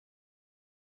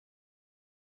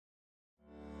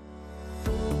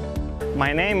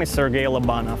My name is Sergey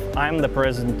Lobanov. I'm the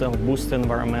president of Boost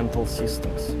Environmental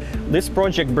Systems. This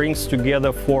project brings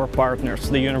together 4 partners: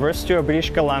 the University of British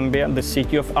Columbia, the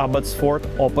City of Abbotsford,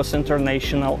 Opus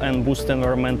International, and Boost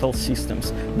Environmental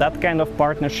Systems. That kind of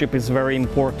partnership is very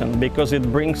important because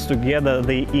it brings together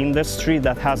the industry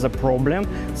that has a problem,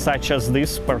 such as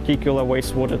this particular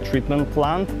wastewater treatment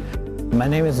plant. My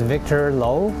name is Victor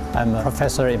Lowe. I'm a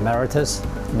professor emeritus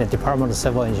in the Department of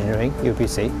Civil Engineering,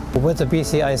 UBC. With the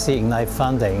BC Ignite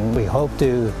funding, we hope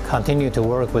to continue to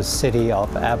work with City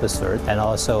of Abbotsford and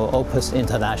also Opus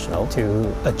International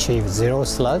to achieve zero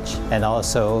sludge and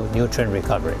also nutrient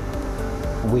recovery.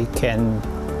 We can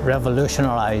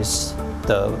revolutionize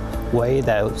the way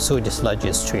that sewage sludge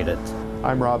is treated.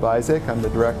 I'm Rob Isaac. I'm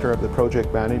the Director of the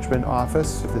Project Management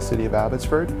Office of the City of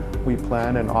Abbotsford. We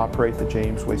plan and operate the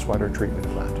James Wastewater Treatment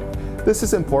Plant. This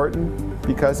is important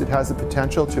because it has the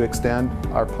potential to extend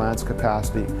our plant's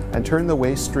capacity and turn the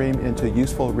waste stream into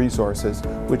useful resources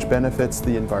which benefits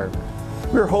the environment.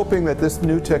 We're hoping that this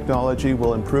new technology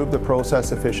will improve the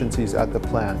process efficiencies at the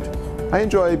plant. I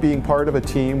enjoy being part of a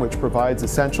team which provides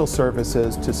essential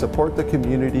services to support the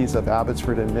communities of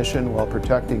Abbotsford and Mission while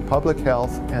protecting public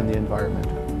health and the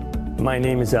environment. My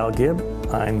name is Al Gibb.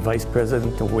 I'm Vice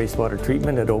President of Wastewater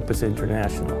Treatment at Opus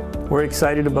International. We're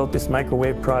excited about this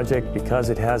microwave project because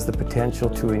it has the potential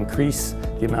to increase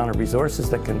the amount of resources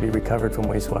that can be recovered from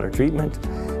wastewater treatment,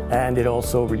 and it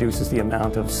also reduces the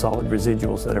amount of solid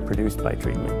residuals that are produced by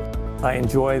treatment. I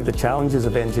enjoy the challenges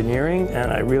of engineering,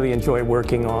 and I really enjoy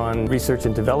working on research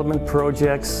and development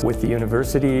projects with the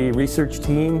university research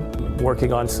team,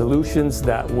 working on solutions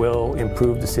that will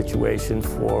improve the situation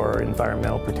for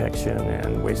environmental protection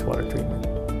and wastewater treatment.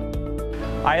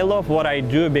 I love what I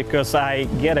do because I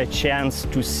get a chance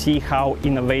to see how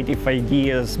innovative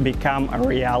ideas become a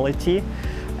reality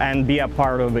and be a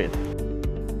part of it.